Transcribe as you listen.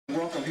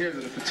welcome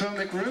here to the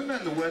Potomac Room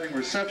and the wedding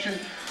reception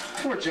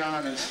for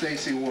John and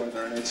Stacy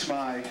Werther. And it's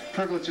my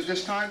privilege at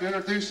this time to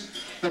introduce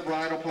the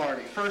bridal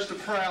party. First, the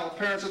proud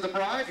parents of the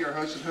bride, your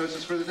host and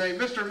hostess for the day,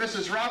 Mr. and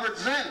Mrs. Robert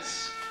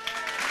Zentz.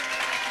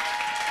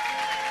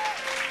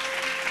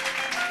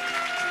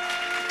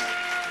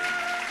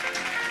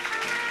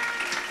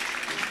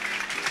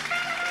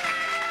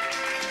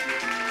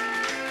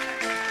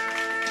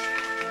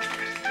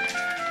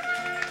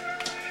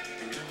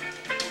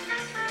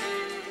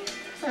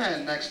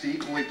 And next, the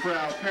equally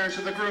proud parents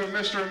of the groom,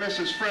 Mr. and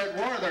Mrs. Fred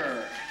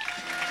Werther.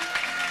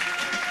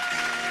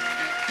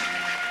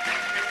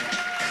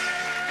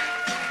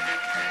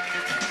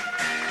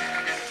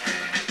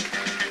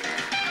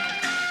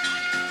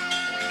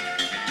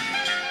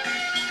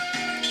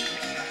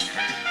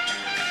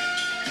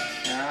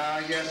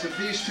 Yes, if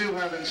these two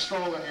haven't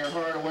stolen your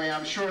heart away,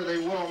 I'm sure they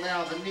will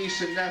now. The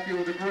niece and nephew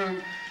of the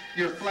groom,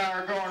 your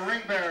flower-going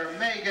ring bearer,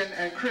 Megan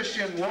and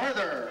Christian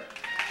Werther.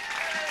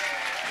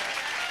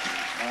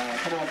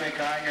 Come on, big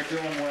guy, you're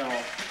doing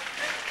well.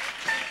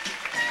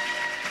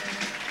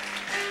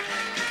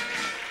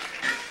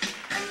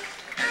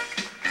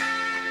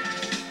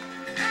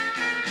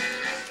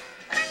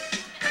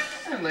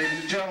 And ladies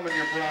and gentlemen,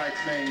 your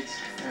bridesmaids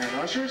and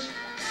ushers,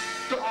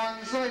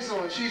 Dawn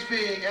Zeisel, and she's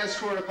being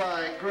escorted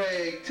by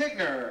Greg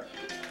Tigner.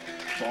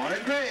 Dawn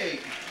and Greg.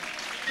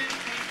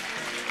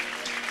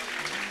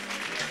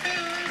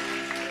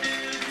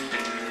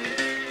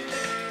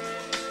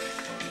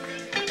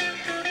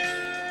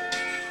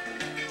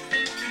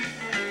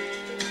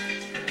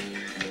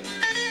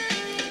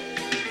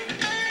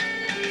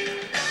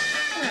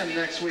 And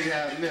next we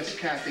have Miss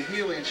Kathy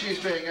Healy, and she's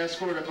being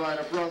escorted by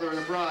the brother of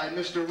the bride,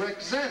 Mr. Rick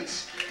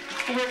Zentz.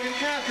 Rick and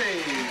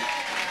Kathy.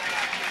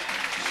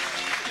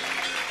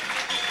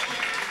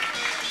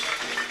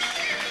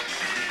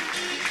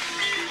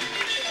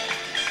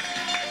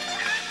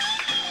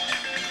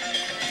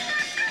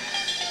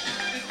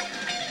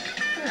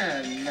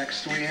 And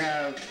next we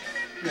have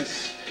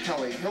Miss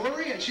Kelly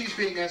Hillary, and she's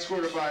being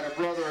escorted by the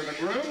brother of the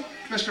groom,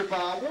 Mr.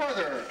 Bob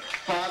Werther.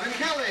 Bob and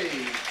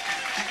Kelly.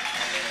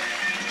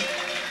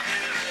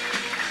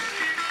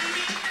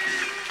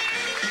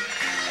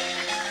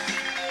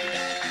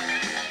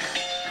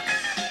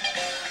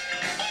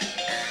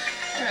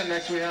 And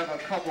next we have a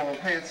couple of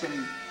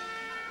handsome,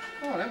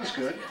 oh, that was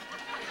good.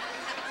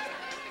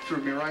 Threw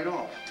me right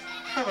off.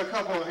 Have a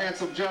couple of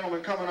handsome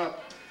gentlemen coming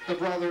up. The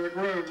brother of the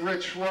groom,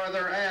 Rich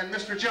Werther, and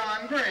Mr.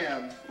 John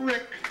Graham.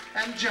 Rick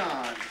and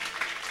John.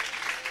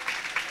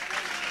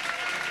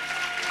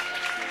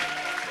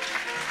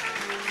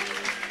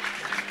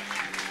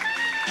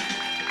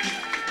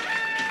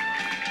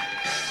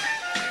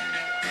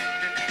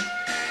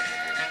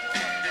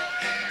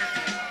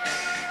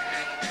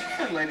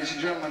 And ladies and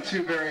gentlemen,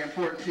 two very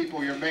important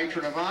people, your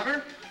matron of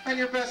honor and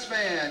your best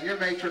man. Your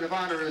matron of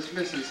honor is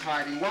Mrs.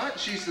 Heidi Watt.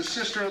 She's the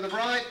sister of the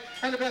bride.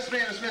 And the best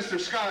man is Mr.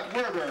 Scott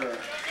Werber.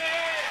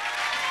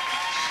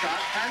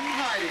 Scott and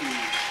Heidi.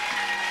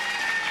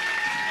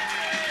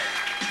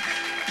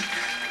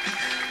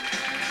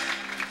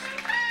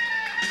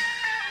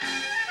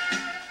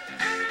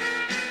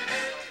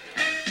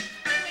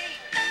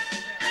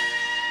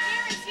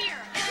 Karen's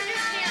here.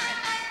 Introduce Karen.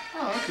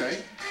 Oh,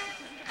 okay.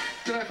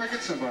 Did I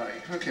forget somebody?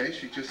 Okay,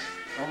 she just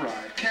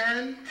arrived.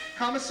 Karen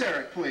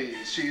Komisarek,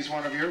 please. She's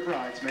one of your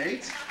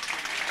bridesmaids.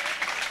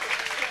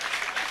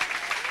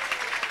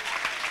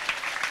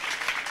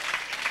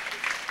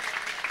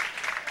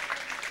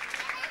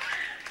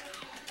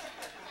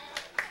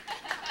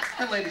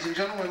 And ladies and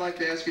gentlemen, I'd like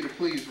to ask you to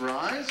please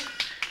rise.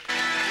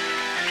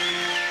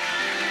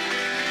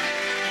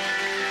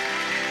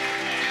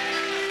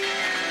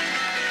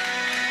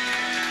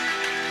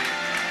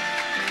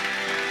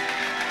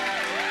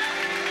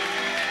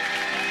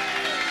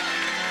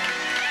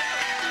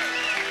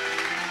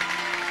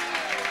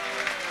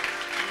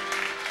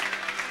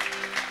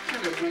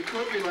 And if we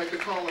could, we'd like to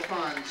call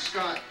upon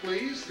Scott,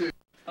 please.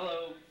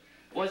 Hello.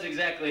 Wasn't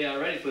exactly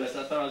ready for this.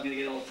 I thought I was going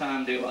to get a little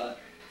time to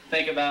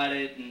think about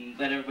it and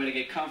let everybody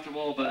get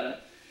comfortable,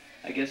 but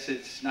I guess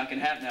it's not going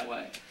to happen that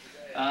way.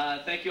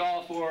 Thank you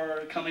all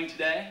for coming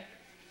today.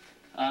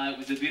 It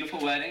was a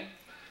beautiful wedding.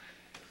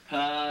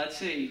 Let's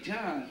see,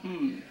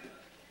 John.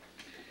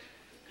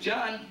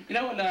 John, you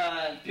know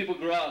when people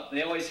grow up,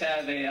 they always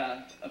have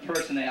a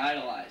person they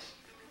idolize.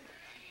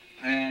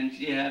 And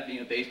you have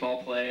a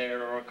baseball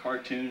player or a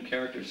cartoon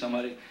character,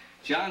 somebody.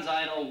 John's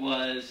idol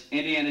was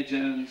Indiana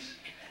Jones.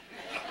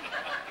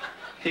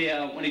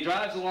 When he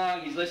drives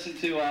along, he's listening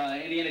to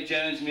Indiana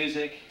Jones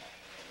music.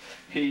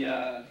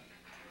 And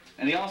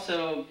he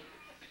also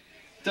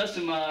does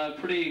some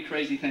pretty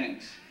crazy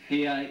things.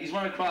 He's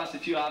run across a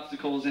few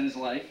obstacles in his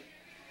life.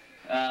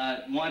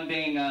 One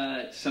being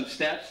some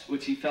steps,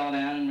 which he fell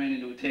down and ran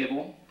into a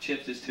table,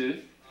 chipped his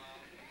tooth.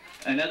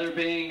 Another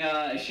being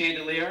a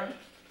chandelier,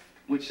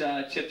 which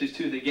chipped his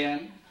tooth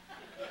again.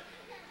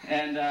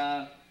 And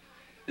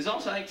there's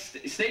also, like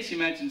Stacy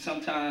mentioned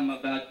sometime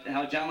about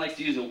how John likes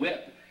to use a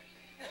whip.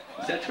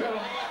 Is that true?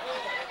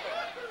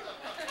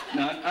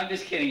 No, I'm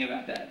just kidding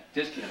about that.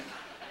 Just kidding.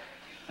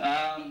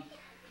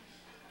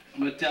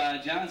 But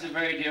John's a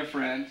very dear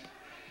friend.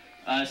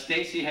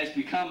 Stacy has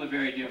become a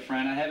very dear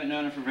friend. I haven't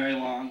known her for very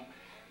long.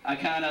 I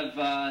kind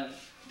of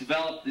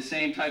developed the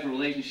same type of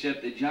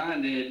relationship that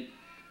John did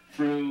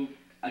through,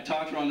 I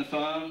talked to her on the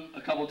phone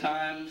a couple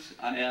times.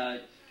 I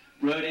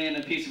wrote in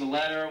a piece of a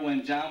letter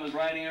when John was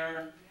writing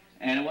her,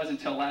 and it wasn't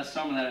until last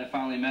summer that I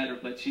finally met her,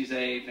 but she's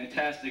a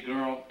fantastic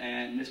girl,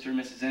 and Mr. and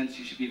Mrs. Ince,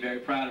 you should be very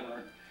proud of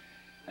her.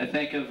 I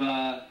think of,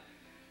 out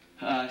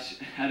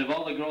of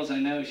all the girls I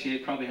know, she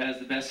probably has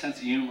the best sense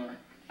of humor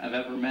I've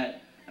ever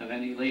met of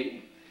any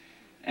lady.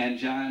 And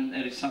John,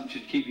 that is something that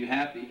should keep you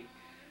happy,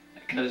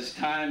 because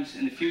times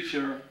in the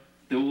future,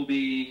 there will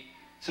be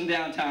some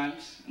down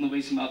times, and there'll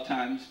be some up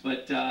times,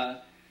 but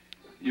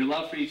your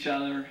love for each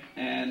other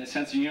and the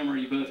sense of humor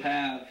you both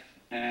have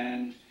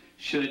and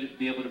should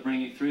be able to bring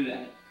you through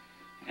that.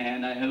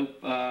 And I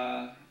hope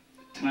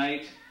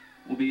tonight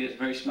will be a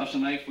very special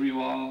night for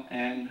you all,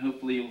 and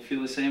hopefully you'll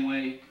feel the same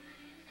way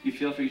you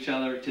feel for each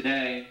other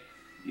today,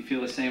 you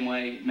feel the same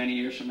way many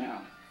years from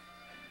now.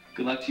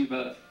 Good luck to you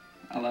both.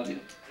 I love you.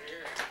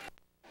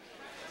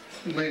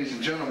 Ladies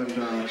and gentlemen,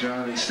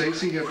 John and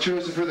Stacy have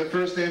chosen for their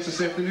first dance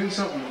this afternoon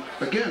something,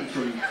 again,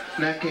 from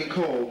Nat King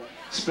Cole,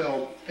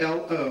 spelled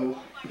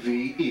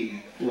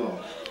L-O-V-E,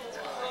 love.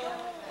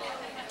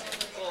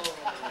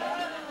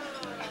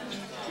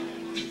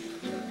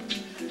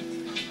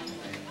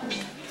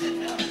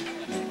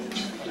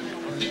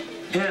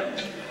 L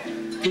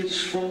is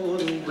for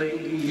the way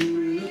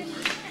you look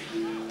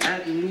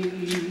at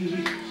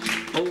me.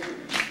 O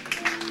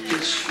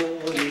is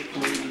for the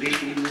only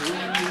one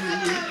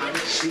I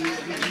see.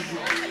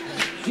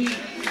 V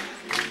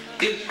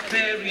is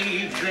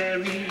very,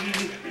 very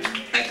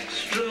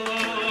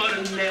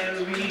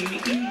extraordinary.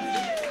 E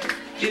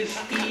is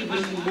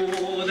even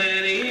more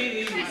than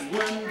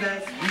anyone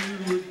that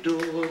you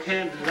adore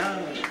can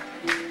love.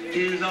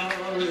 Is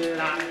all that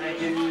I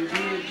can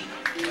give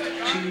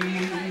to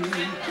you.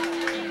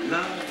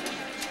 Love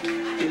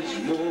is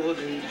more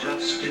than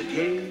just a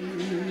game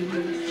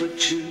for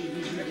two.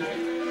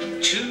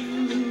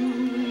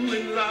 Two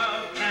in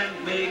love can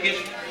make it.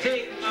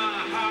 Take my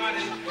heart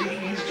and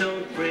please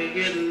don't break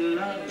it.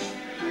 Love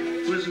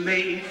was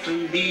made for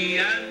me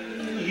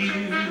and you.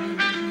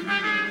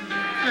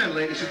 And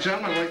ladies and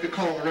gentlemen, I'd like to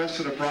call the rest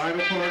of the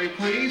bridal party,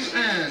 please,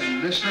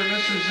 and Mr. and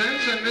Mrs.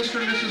 Zenz and Mr.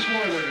 and Mrs.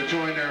 Royler to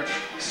join their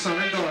son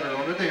and daughter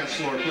on the dance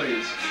floor,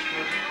 please.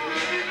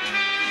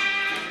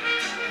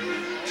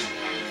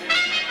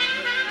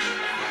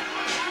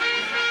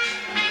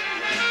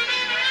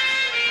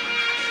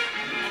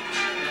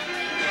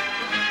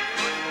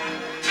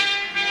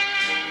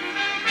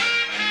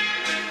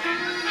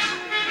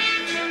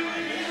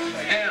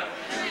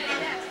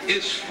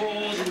 Is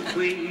for the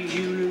way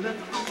you look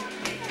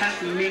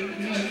at me.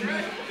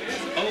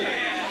 Oh,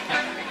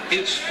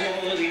 it's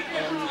for the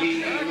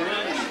only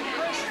one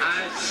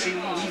I see.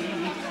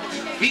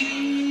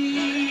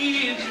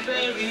 He is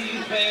very,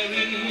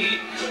 very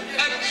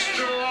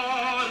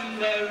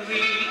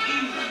extraordinary.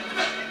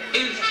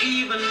 Is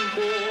even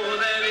more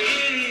than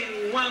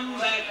anyone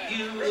that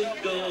you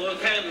adore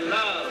can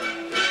love.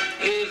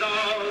 Is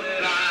all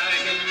that I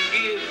can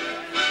give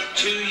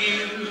to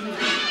you.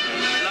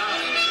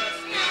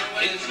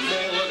 It's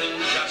more than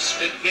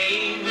just a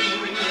game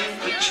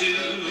for two.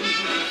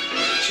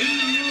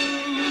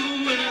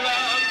 Two in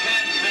love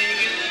can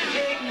make it.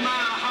 Take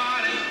my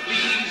heart and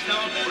please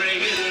don't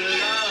break it.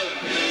 Love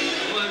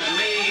was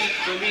made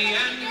for me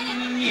and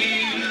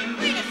you.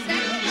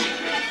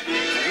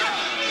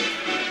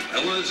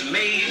 Love was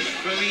made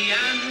for me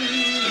and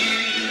you.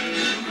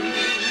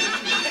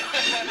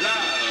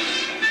 Love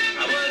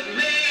was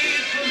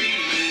made for me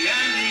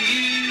and you.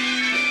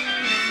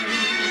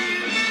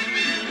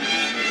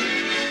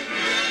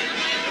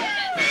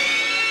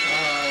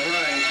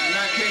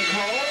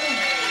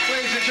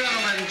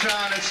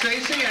 John and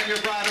Stacy and your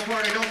bridal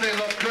party, don't they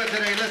look good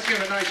today? Let's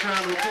give a nice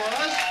round of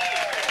applause.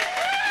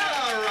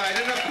 All right,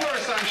 and of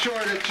course I'm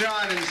sure that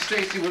John and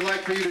Stacy would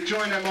like for you to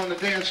join them on the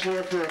dance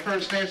floor for a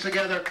first dance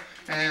together,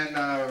 and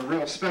a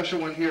real special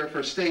one here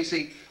for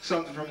Stacy,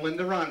 something from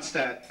Linda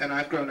Ronstadt. And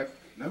I've grown a,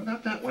 no,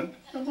 not that one.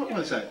 No, what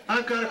was that?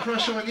 I've Got a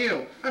Crush on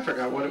You. I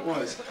forgot what it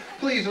was.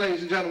 Please, ladies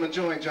and gentlemen,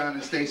 join John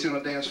and Stacy on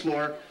the dance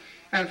floor.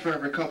 And for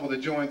every couple that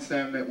joins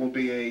them, it will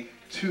be a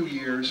 2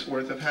 years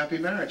worth of happy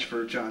marriage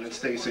for John and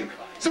Stacy.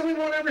 So we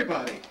want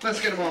everybody. Let's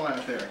get them all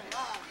out there.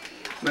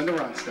 Linda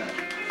Ronstadt.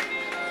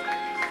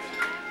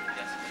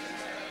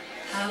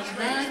 How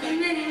glad the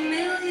many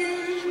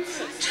millions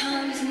of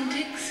Toms and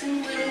Dicks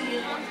and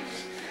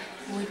Williams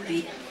would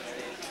be.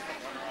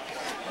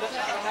 Let's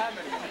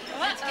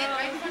get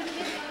right in front of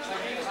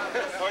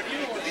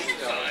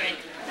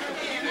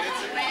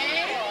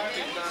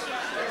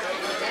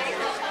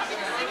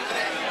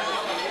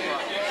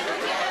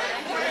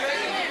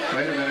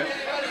Wait a minute.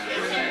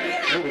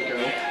 There we go.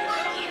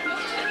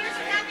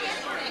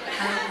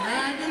 How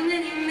glad the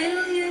many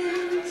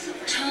millions of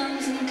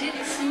Toms and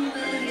Dicks and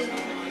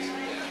Williams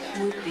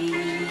would be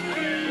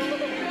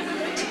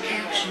to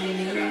capture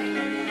you.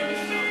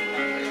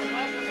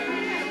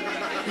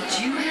 But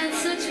you had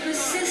such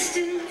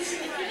persistence,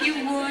 you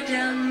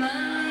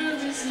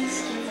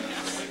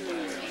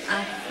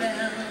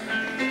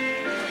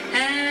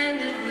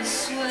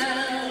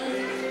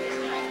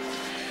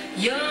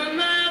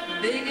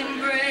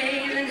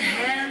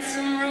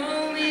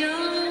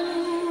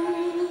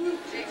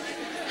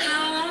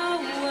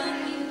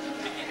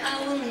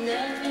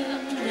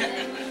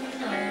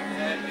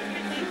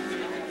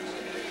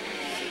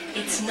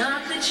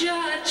that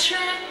you're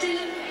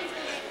attractive,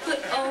 but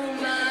oh,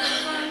 my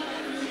heart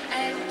grew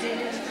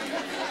active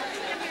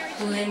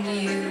when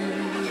you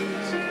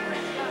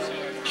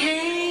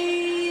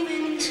came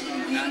into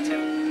view.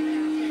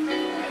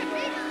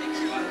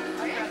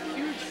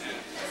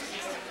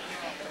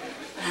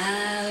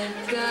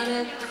 I've got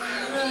a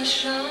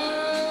crush on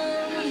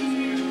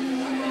you,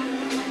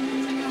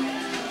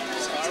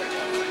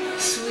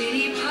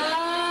 sweetie pie,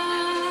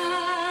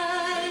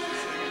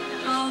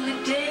 all the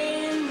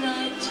day and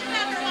night time.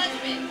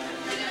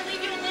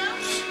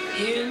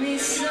 Hear me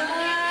sigh,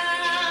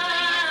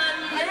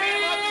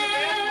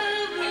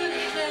 never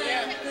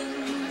had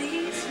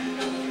these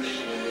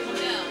notions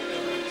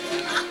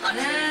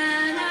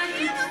that I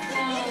could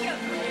fall.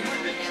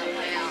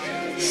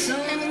 So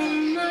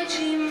much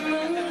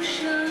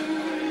emotion.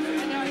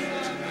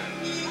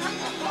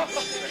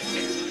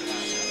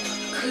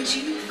 Could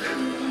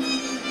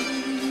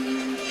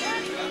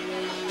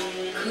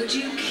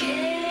you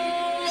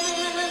care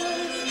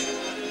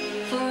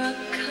for a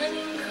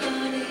cunning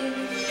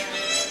cottage?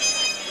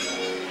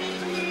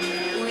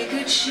 We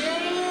could share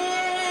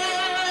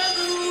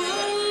the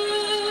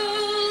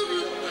world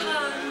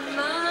apart,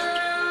 my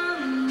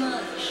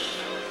much,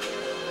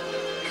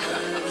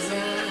 'cause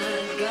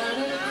I've got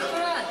a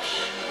crush,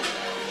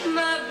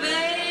 my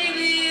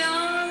baby,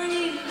 on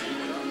you.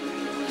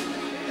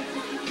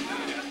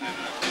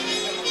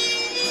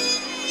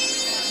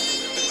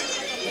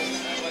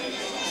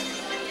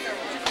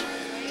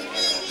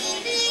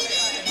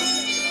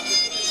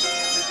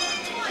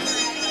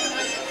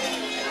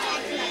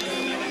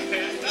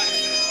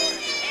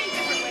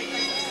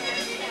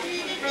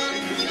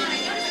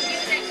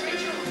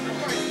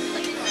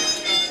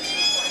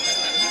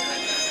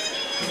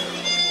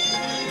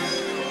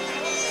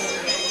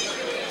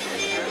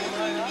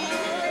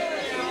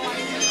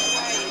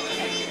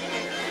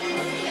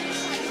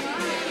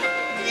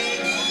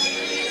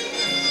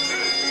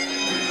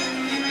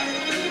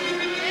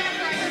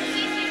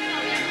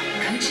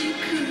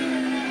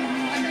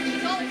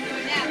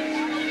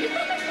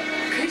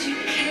 Could you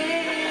care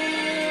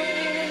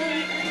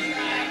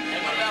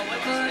for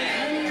a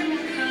cunning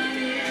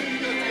cottage?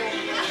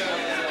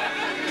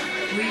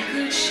 We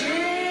could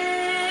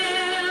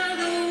share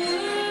the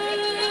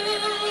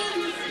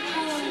world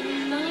apart,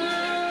 my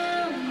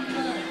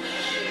much,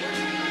 'cause I've got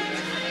a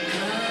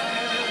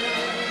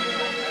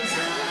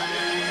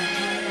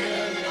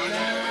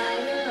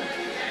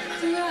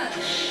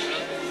crush,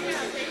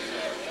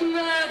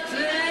 my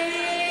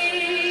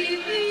baby, on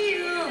you.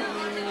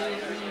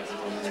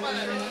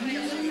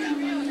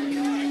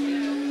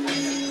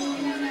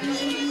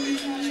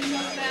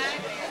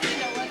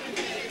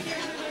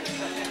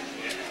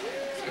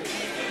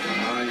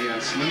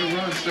 Linda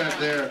Ronstadt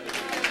there.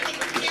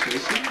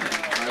 Stacy,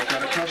 I've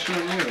got a crush on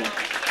you.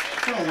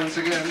 Well, once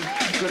again,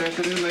 good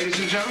afternoon, ladies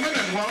and gentlemen,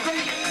 and welcome.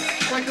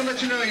 I'd like to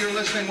let you know you're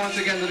listening once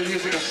again to the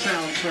music of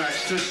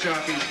Soundtracks Disc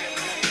Jockeys.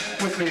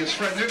 With me is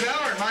Fred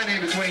Neubauer, and my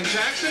name is Wayne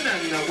Jackson,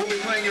 and we'll be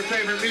playing your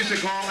favorite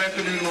music all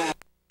afternoon long.